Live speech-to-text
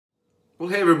Well,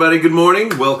 hey everybody, good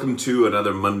morning. Welcome to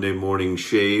another Monday morning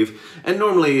shave. And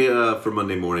normally for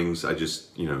Monday mornings, I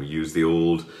just, use the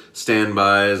old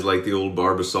standbys like the old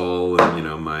Barbasol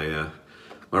and,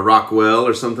 my Rockwell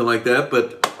or something like that.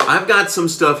 But I've got some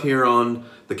stuff here on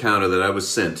the counter that I was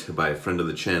sent by a friend of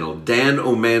the channel, Dan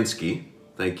Omansky.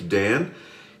 Thank you, Dan.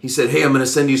 He said, hey, I'm going to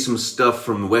send you some stuff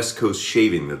from West Coast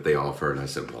Shaving that they offer. And I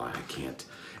said, well, I can't.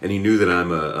 And he knew that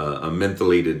I'm a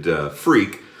mentholated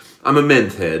freak. I'm a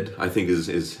menth head, I think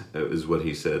is what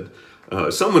he said.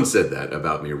 Someone said that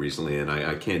about me recently, and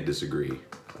I can't disagree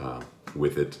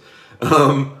with it.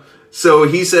 So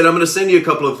he said, I'm going to send you a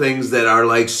couple of things that are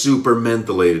like super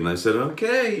mentholated. And I said,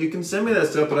 okay, you can send me that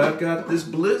stuff, but I've got this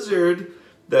blizzard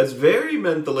that's very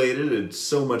mentholated, and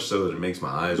so much so that it makes my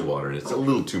eyes water, and it's a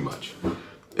little too much.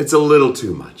 It's a little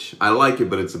too much. I like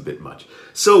it, but it's a bit much.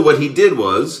 So what he did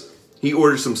was, he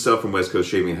ordered some stuff from West Coast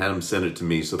Shaving and had him send it to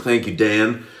me. So thank you,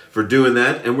 Dan, for doing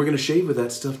that. And we're going to shave with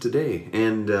that stuff today.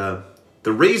 And the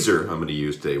razor I'm going to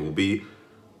use today will be,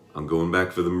 I'm going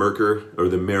back for the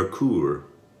Merkur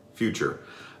Futur.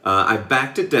 I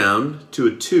backed it down to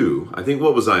a 2. I think,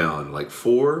 what was I on? Like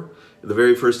 4? The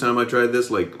very first time I tried this,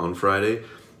 like on Friday.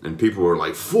 And people were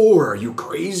like, 4? Are you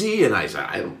crazy? And I said,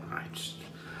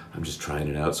 I'm just trying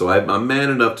it out. So I'm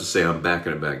man enough to say I'm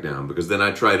backing it back down, because then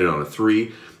I tried it on a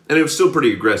 3. And it was still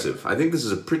pretty aggressive. I think this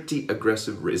is a pretty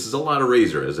aggressive razor. This is a lot of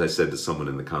razor, as I said to someone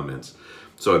in the comments.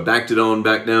 So I backed it on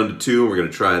back down to 2, and we're going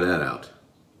to try that out.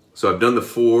 So I've done the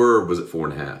 4, or was it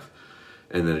 4.5?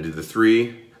 And then I did the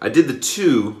 3. I did the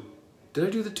 2. Did I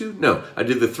do the 2? No, I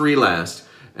did the 3 last,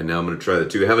 and now I'm going to try the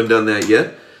 2. I haven't done that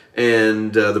yet.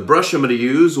 And the brush I'm going to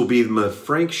use will be my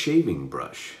Frank shaving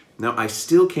brush. Now, I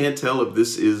still can't tell if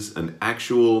this is an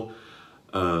actual...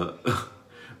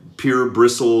 pure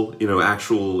bristle,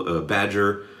 actual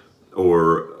badger,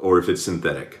 or if it's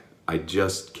synthetic. I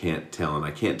just can't tell, and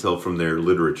I can't tell from their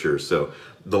literature. So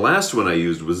the last one I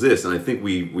used was this, and I think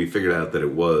we figured out that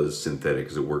it was synthetic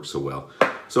because it works so well.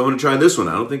 So I'm going to try this one.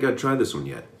 I don't think I'd tried this one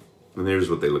yet. And there's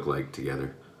what they look like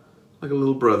together. Like a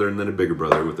little brother and then a bigger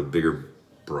brother with a bigger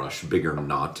brush, bigger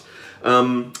knot.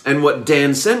 And what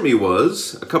Dan sent me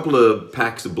was a couple of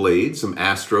packs of blades, some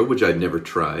Astro, which I'd never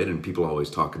tried and people always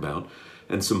talk about,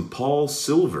 and some Paul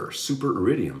Silver Super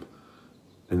Iridium.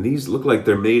 And these look like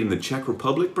they're made in the Czech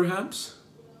Republic, perhaps?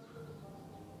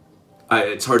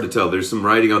 It's hard to tell. There's some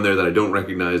writing on there that I don't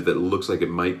recognize that looks like it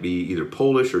might be either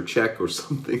Polish or Czech or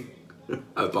something.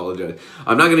 I apologize.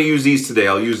 I'm not going to use these today.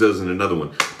 I'll use those in another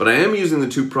one. But I am using the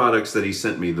 2 products that he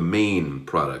sent me, the main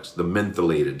products, the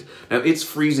Mentholated. Now, it's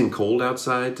freezing cold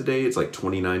outside today. It's like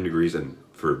 29 degrees, and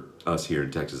for us here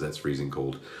in Texas, that's freezing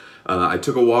cold. I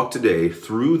took a walk today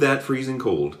through that freezing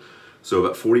cold, so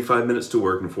about 45 minutes to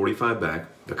work and 45 back,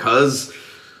 because,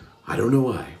 I don't know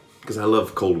why, because I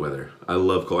love cold weather. I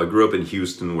love cold. I grew up in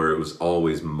Houston where it was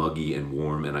always muggy and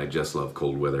warm, and I just love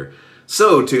cold weather.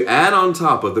 So to add on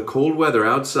top of the cold weather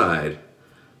outside,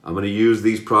 I'm going to use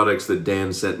these products that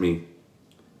Dan sent me.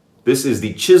 This is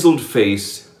the Chiseled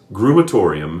Face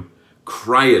Grumatorium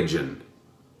Cryogen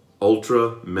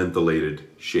Ultra Mentholated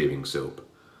Shaving Soap.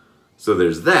 So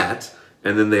there's that,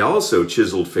 and then they also,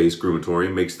 Chiseled Face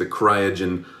Grumatorium makes the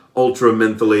Cryogen Ultra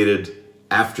Mentholated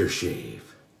Aftershave.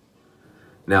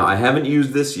 Now, I haven't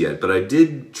used this yet, but I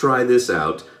did try this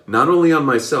out, not only on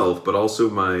myself, but also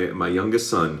my youngest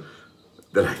son,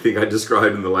 that I think I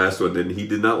described in the last one, and he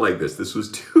did not like this. This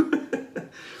was too...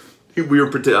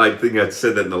 I think I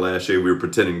said that in the last shave. We were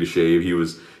pretending to shave.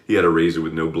 He had a razor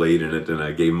with no blade in it, and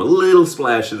I gave him a little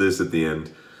splash of this at the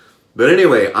end. But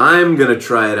anyway, I'm going to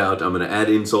try it out. I'm going to add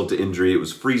insult to injury. It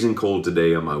was freezing cold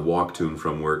today on my walk to and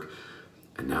from work.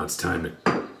 And now it's time to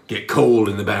get cold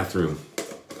in the bathroom.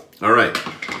 All right.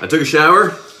 I took a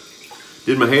shower.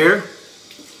 Did my hair.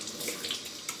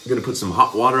 I'm going to put some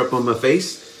hot water up on my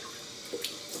face.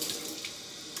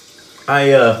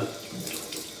 I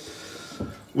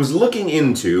was looking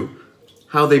into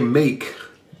how they make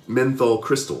menthol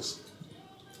crystals.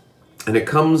 And it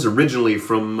comes originally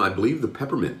from, I believe, the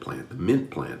peppermint plant, the mint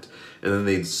plant. And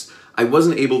then I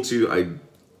wasn't able to,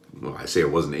 well, I say I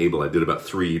wasn't able, I did about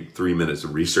three minutes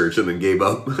of research and then gave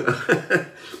up.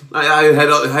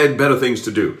 I had better things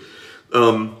to do.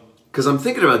 Because I'm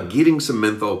thinking about getting some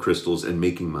menthol crystals and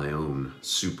making my own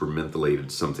super mentholated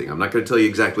something. I'm not going to tell you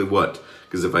exactly what,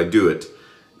 because if I do it,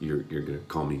 you're going to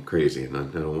call me crazy, and I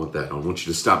don't want that. I don't want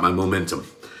you to stop my momentum.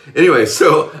 Anyway,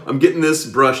 so I'm getting this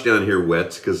brush down here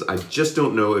wet because I just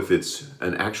don't know if it's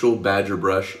an actual badger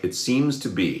brush. It seems to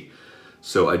be.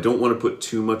 So I don't want to put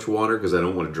too much water because I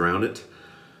don't want to drown it.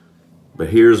 But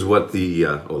here's what the,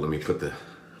 let me put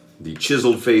the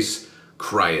Chiseled Face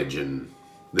Cryogen.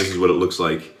 This is what it looks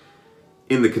like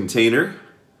in the container.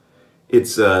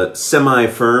 It's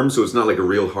semi-firm, so it's not like a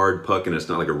real hard puck and it's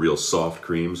not like a real soft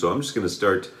cream. So I'm just gonna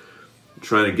start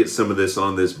trying to get some of this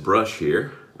on this brush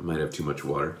here. I might have too much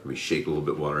water. Let me shake a little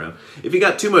bit of water out. If you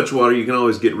got too much water, you can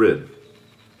always get rid.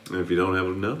 And if you don't have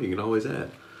enough, you can always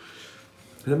add.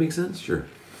 Does that make sense? Sure.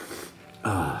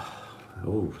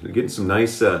 Oh, they're getting some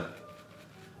nice,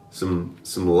 some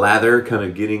lather kind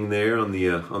of getting there on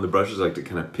the brushes. I like to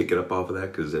kind of pick it up off of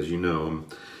that because, as you know,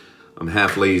 I'm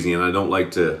half lazy and I don't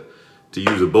like to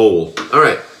use a bowl. All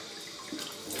right,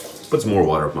 put some more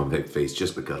water up my face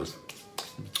just because.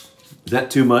 Is that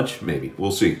too much? Maybe.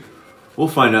 We'll see. We'll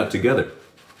find out together.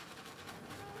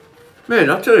 Man,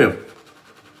 I'll tell you,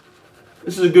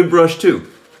 this is a good brush too.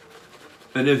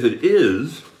 And if it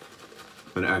is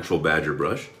an actual badger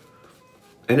brush,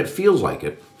 and it feels like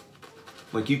it,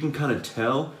 like you can kind of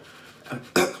tell.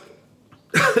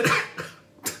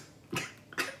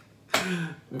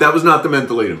 That was not the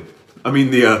mentholated. I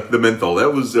mean the menthol.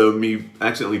 That was me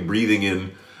accidentally breathing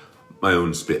in my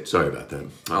own spit. Sorry about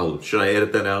that. Should I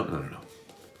edit that out? I don't know.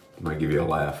 Might give you a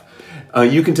laugh.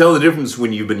 You can tell the difference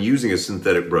when you've been using a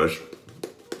synthetic brush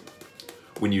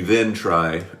when you then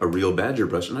try a real badger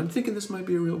brush. And I'm thinking this might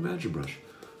be a real badger brush.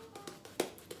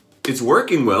 It's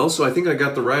working well, so I think I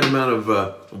got the right amount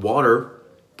of water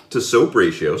to soap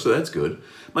ratio, so that's good.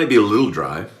 Might be a little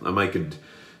dry. I might could,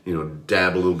 you know,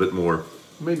 dab a little bit more.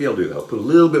 Maybe I'll do that. I'll put a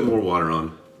little bit more water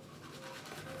on.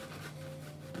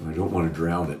 I don't want to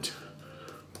drown it.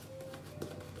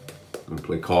 I'm gonna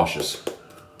play cautious.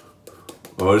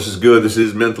 Oh, this is good. This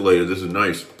is mentholated. This is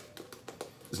nice.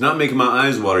 It's not making my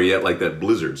eyes water yet like that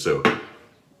blizzard, so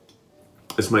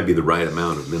this might be the right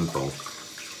amount of menthol.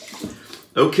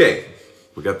 Okay,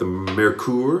 we got the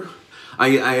Merkur.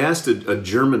 I asked a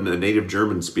native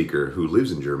German speaker who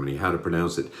lives in Germany how to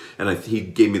pronounce it, and he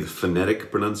gave me the phonetic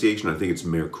pronunciation. I think it's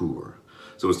Merkur.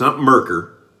 So it's not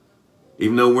Merkur,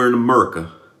 even though we're in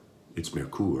America, it's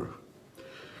Merkur.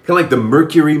 Kind of like the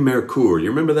Mercury Merkur. You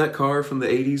remember that car from the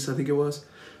 80s, I think it was?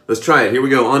 Let's try it. Here we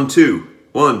go. On two.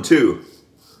 1, 2.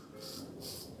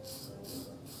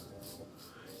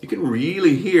 You can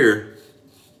really hear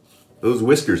those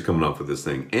whiskers coming off of this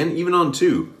thing. And even on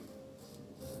 2.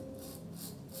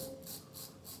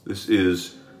 This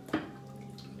is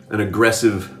an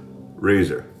aggressive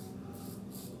razor.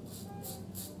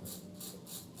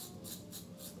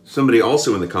 Somebody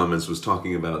also in the comments was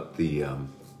talking about the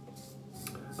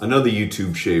another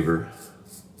YouTube shaver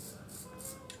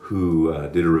who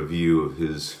did a review of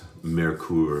his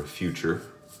Merkur Futur.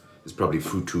 It's probably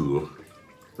Futur.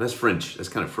 That's French. That's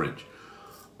kind of French.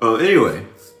 Anyway,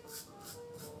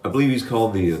 I believe he's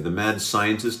called the mad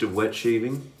scientist of wet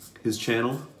shaving, his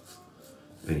channel.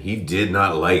 And he did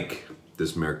not like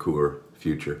this Merkur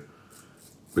Futur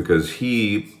because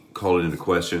he called it into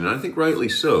question, and I think rightly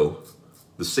so,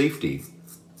 the safety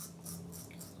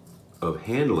of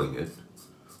handling it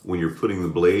when you're putting the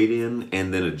blade in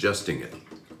and then adjusting it.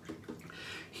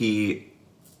 He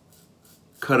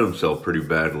cut himself pretty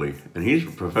badly, and he's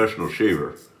a professional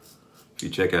shaver. If you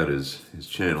check out his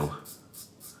channel.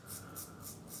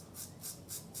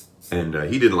 And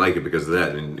he didn't like it because of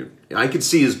that. And I could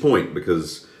see his point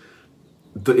because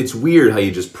it's weird how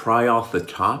you just pry off the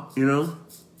top, you know?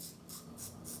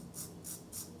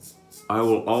 I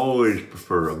will always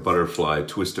prefer a butterfly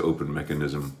twist to open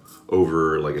mechanism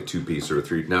over like a 2-piece or a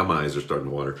 3. Now my eyes are starting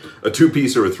to water. A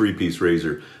 2-piece or a 3-piece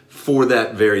razor for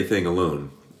that very thing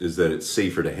alone is that it's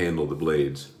safer to handle the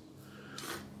blades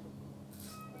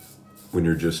when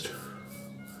you're just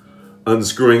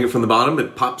unscrewing it from the bottom.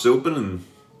 It pops open and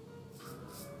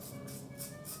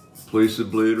place the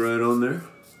blade right on there.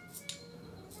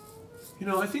 You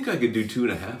know, I think I could do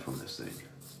 2.5 on this thing.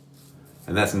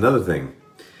 And that's another thing.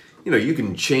 You know, you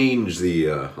can change the,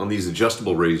 on these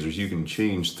adjustable razors, you can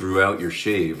change throughout your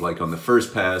shave. Like on the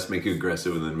first pass, make it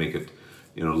aggressive and then make it,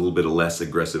 you know, a little bit less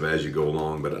aggressive as you go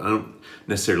along. But I don't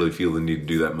necessarily feel the need to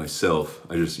do that myself.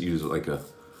 I just use like a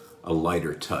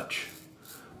lighter touch.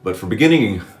 But for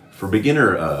beginner,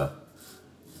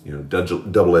 you know,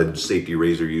 double-edged safety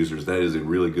razor users, that is a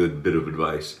really good bit of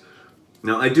advice.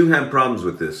 Now, I do have problems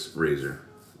with this razor.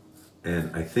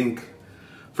 And I think,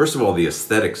 first of all, the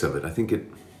aesthetics of it, I think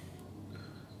it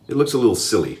looks a little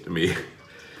silly to me.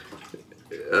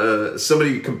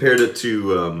 Somebody compared it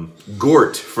to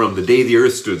Gort from The Day the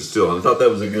Earth Stood Still. And I thought that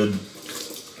was a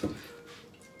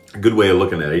good way of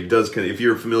looking at it. It does kind of, if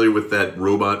you're familiar with that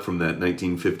robot from that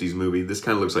 1950s movie, this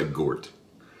kind of looks like Gort.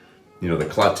 You know, the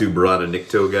Klaatu Barada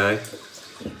Nikto guy.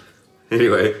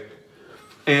 Anyway,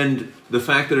 and the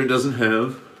fact that it doesn't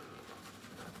have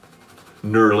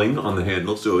knurling on the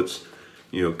handle, so it's,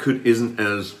 you know, isn't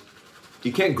as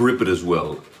you can't grip it as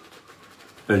well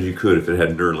as you could if it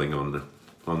had knurling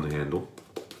on the handle.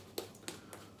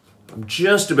 I'm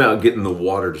just about getting the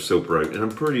water to soap right, and I'm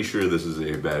pretty sure this is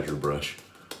a Badger brush.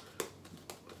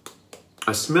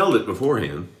 I smelled it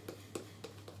beforehand,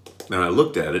 and I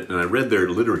looked at it, and I read their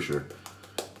literature,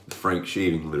 the Frank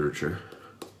shaving literature.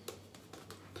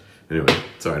 Anyway,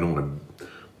 sorry, I don't want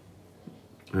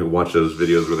to watch those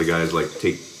videos where the guys like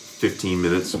take 15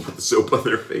 minutes and put the soap on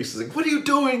their faces. Like, what are you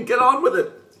doing? Get on with it.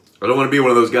 I don't want to be one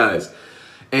of those guys.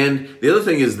 And the other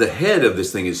thing is the head of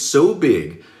this thing is so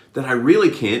big that I really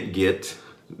can't get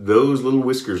those little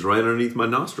whiskers right underneath my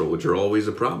nostril, which are always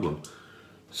a problem.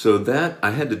 So that,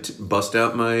 I had to bust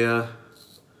out my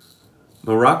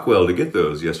my Rockwell to get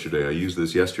those yesterday. I used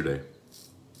this yesterday.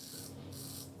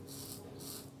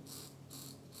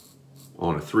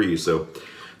 On a 3, so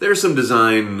there's some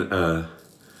design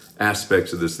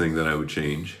aspects of this thing that I would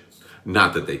change.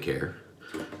 Not that they care,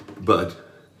 but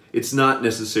it's not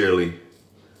necessarily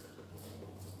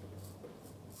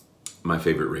my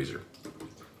favorite razor.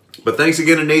 But thanks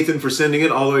again to Nathan for sending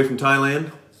it all the way from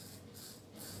Thailand.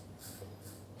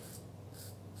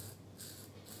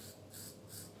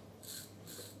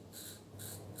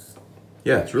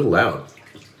 Yeah, it's real loud.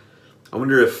 I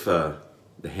wonder if the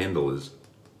handle is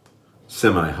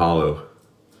semi-hollow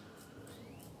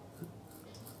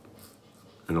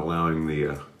and allowing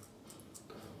the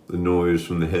noise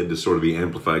from the head to sort of be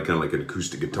amplified, kind of like an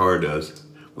acoustic guitar does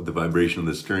with the vibration of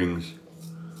the strings.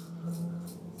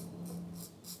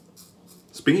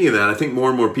 Speaking of that, I think more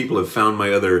and more people have found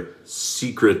my other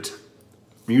secret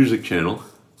music channel.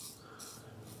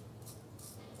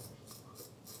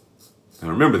 Now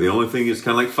remember, the only thing is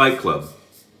kind of like Fight Club.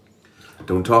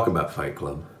 Don't talk about Fight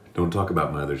Club. Don't talk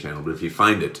about my other channel, but if you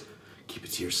find it, keep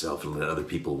it to yourself and let other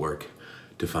people work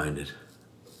to find it.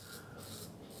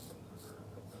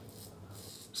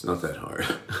 It's not that hard,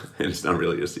 and it's not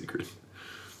really a secret.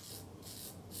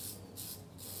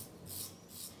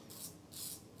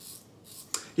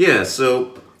 Yeah,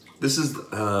 so this is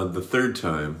the 3rd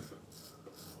time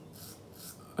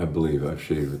I believe I've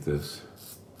shaved with this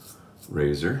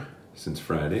razor since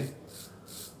Friday.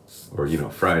 Or, you know,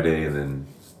 Friday and then...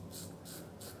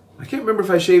 I can't remember if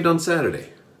I shaved on Saturday.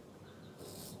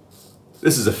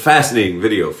 This is a fascinating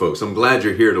video, folks. I'm glad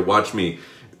you're here to watch me,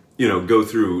 you know, go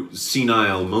through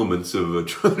senile moments of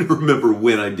trying to remember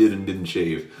when I did and didn't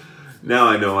shave. Now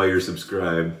I know why you're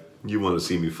subscribed. You want to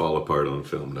see me fall apart on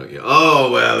film, don't you?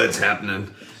 Oh, well, it's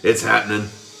happening. It's happening.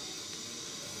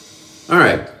 All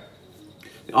right.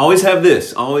 Always have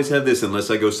this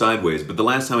unless I go sideways. But the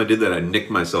last time I did that, I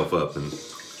nicked myself up, and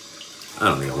I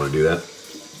don't think I want to do that.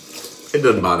 It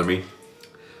doesn't bother me.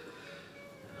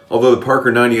 Although the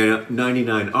Parker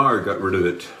 99R got rid of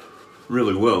it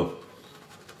really well.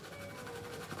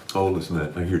 Oh, listen to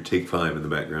that. I hear Take 5 in the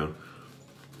background.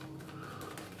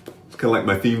 It's kind of like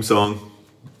my theme song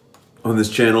on this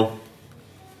channel.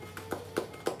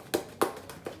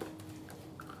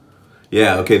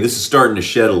 Yeah, okay, this is starting to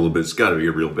shed a little bit. It's got to be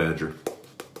a real Badger.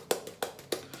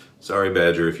 Sorry,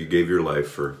 Badger, if you gave your life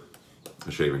for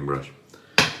a shaving brush.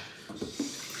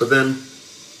 But then,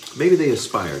 maybe they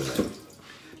aspire to that.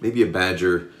 Maybe a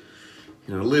Badger,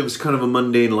 you know, lives kind of a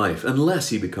mundane life, unless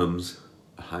he becomes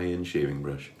a high-end shaving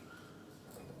brush.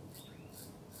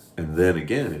 And then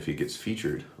again, if he gets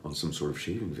featured on some sort of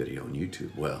shaving video on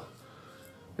YouTube, well,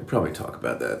 they probably talk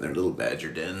about that in their little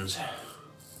Badger dens.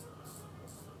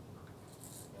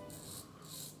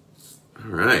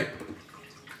 All right.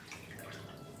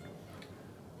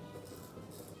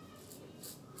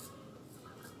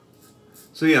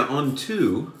 So yeah, on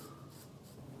 2,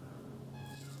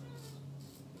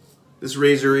 this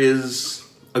razor is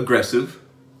aggressive.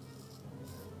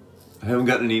 I haven't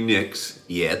gotten any nicks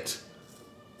yet.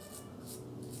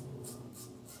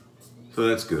 So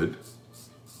that's good.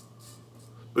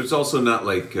 But it's also not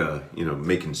like, you know,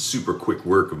 making super quick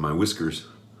work of my whiskers.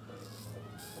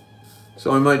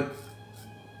 So I might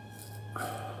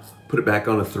put it back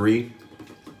on a 3.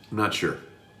 I'm not sure.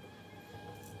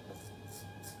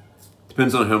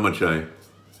 Depends on how much I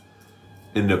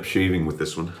end up shaving with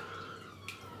this one.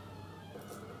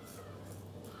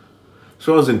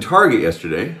 So I was in Target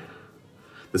yesterday.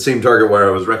 The same Target where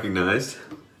I was recognized.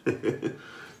 That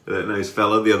nice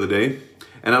fella the other day.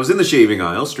 And I was in the shaving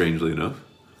aisle, strangely enough.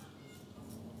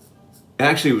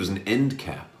 Actually, it was an end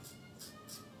cap.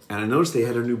 And I noticed they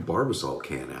had a new Barbasol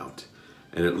can out.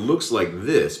 And it looks like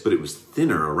this, but it was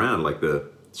thinner around. Like the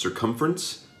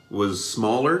circumference was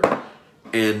smaller.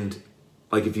 And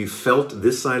like if you felt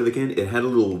this side of the can, it had a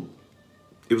little,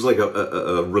 it was like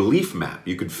a relief map.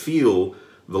 You could feel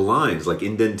the lines, like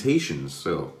indentations.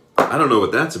 So I don't know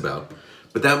what that's about.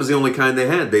 But that was the only kind they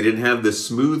had. They didn't have this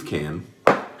smooth can.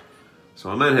 So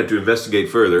I might have to investigate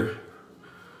further.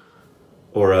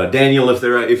 Or Daniel,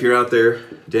 if you're out there,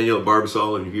 Daniel at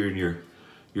Barbasol, and if you're in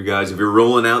your guys, if you're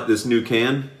rolling out this new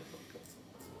can,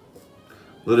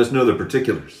 let us know the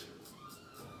particulars.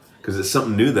 Because it's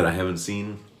something new that I haven't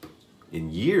seen in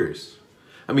years.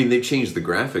 I mean, they changed the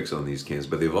graphics on these cans,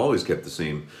 but they've always kept the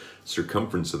same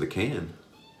circumference of the can.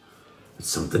 It's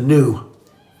something new.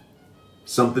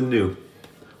 Something new.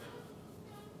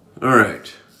 All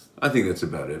right. I think that's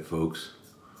about it, folks.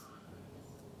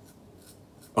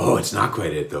 Oh, it's not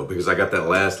quite it, though, because I got that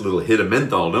last little hit of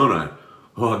menthol, don't I?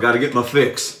 Oh, I got to get my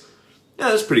fix. Yeah,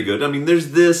 that's pretty good. I mean,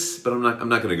 there's this, but I'm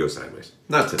not going to go sideways.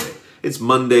 Not today. It's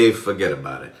Monday. Forget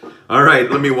about it. All right,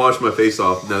 let me wash my face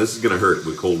off. Now, this is going to hurt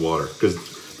with cold water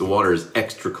because the water is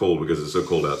extra cold because it's so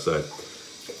cold outside.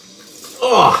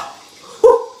 Oh!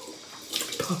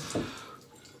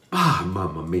 Ah,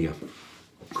 mamma mia.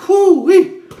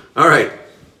 Whoo-wee. All right.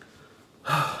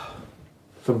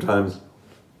 Sometimes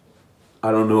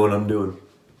I don't know what I'm doing.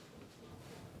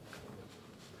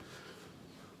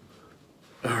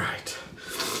 All right.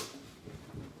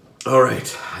 All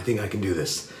right, I think I can do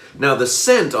this. Now, the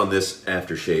scent on this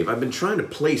aftershave, I've been trying to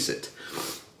place it.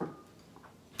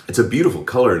 It's a beautiful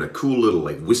color in a cool little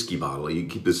like whiskey bottle. You can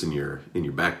keep this in your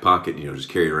back pocket, you know, just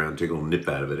carry it around, take a little nip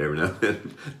out of it every now and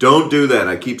then. Don't do that.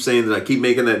 I keep saying that. I keep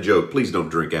making that joke. Please don't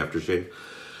drink aftershave.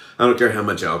 I don't care how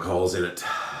much alcohol's in it.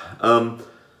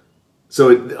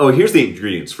 Here's the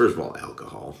ingredients. First of all,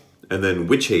 alcohol. And then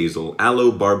witch hazel,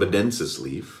 aloe barbadensis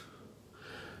leaf,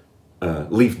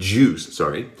 leaf juice,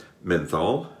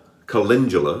 menthol,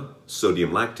 calendula,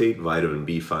 sodium lactate, vitamin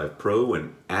B5 Pro,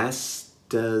 and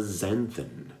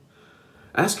astaxanthin.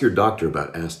 Ask your doctor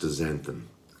about astaxanthin.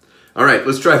 All right,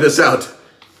 let's try this out.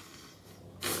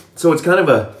 So it's kind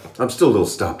of I'm still a little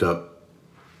stopped up,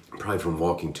 probably from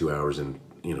walking 2 hours in,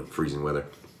 freezing weather,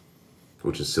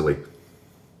 which is silly.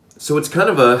 So it's kind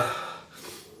of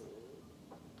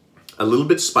a little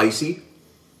bit spicy,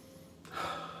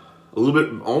 a little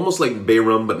bit almost like bay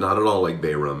rum, but not at all like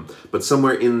bay rum, but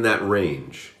somewhere in that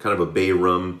range, kind of a bay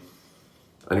rum.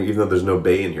 I mean, even though there's no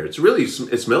bay in here, it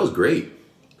smells great.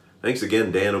 Thanks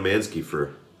again, Dan Omansky,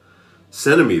 for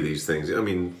sending me these things. I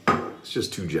mean, it's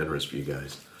just too generous for you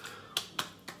guys.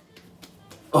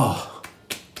 Oh,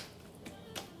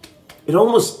 it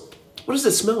almost, what does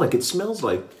it smell like? It smells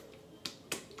like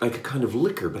a kind of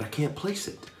liquor, but I can't place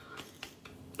it.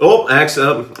 Oh, I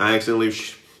accidentally,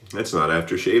 that's not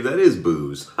aftershave, that is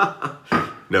booze.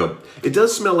 No, it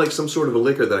does smell like some sort of a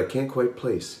liquor that I can't quite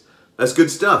place. That's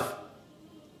good stuff.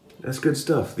 That's good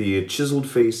stuff. The Chiseled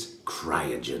Face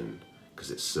Cryogen,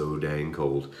 because it's so dang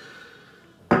cold.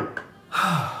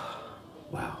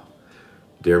 Wow.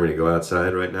 Dare me to go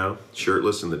outside right now,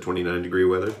 shirtless in the 29-degree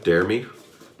weather? Dare me?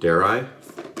 Dare I?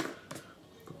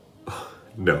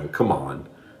 No, come on.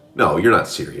 No, you're not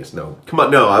serious. No, come on.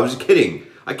 No, I was kidding.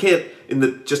 I can't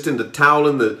just in the towel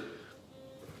in the.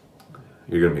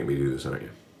 You're gonna make me do this, aren't you?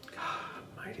 God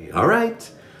mighty. All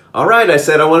right, all right. I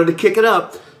said I wanted to kick it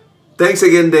up. Thanks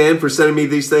again, Dan, for sending me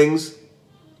these things.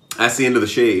 That's the end of the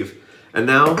shave, and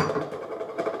now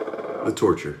the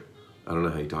torture. I don't know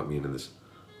how you talked me into this.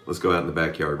 Let's go out in the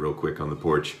backyard real quick on the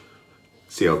porch.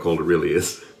 See how cold it really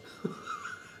is.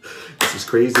 This is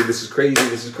crazy. This is crazy.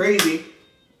 This is crazy.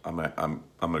 I'm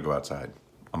gonna go outside.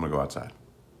 I'm gonna go outside.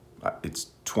 It's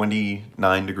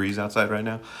 29 degrees outside right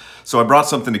now. So I brought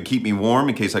something to keep me warm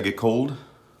in case I get cold.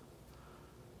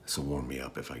 This will warm me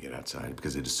up if I get outside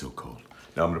because it is so cold.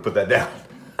 Now I'm gonna put that down.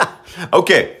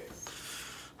 Okay.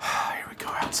 Here we go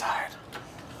outside.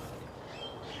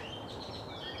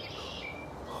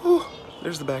 Whew.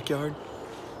 There's the backyard.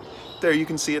 There, you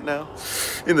can see it now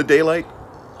in the daylight.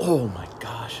 Oh my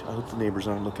gosh, I hope the neighbors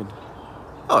aren't looking.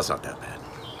 Oh, it's not that bad.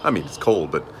 I mean, it's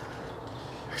cold, but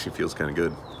actually feels kind of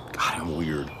good. God, I'm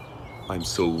weird. I'm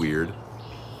so weird.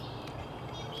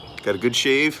 Got a good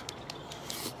shave.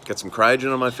 Got some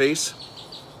Cryogen on my face.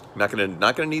 Not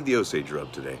gonna need the Osage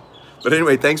rub today. But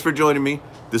anyway, thanks for joining me.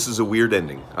 This is a weird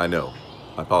ending. I know.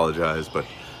 I apologize, but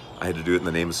I had to do it in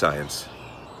the name of science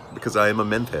because I am a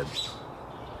menth head.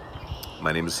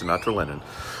 My name is Sinatra Lennon.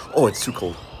 Oh, it's too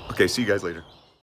cold. Okay, see you guys later.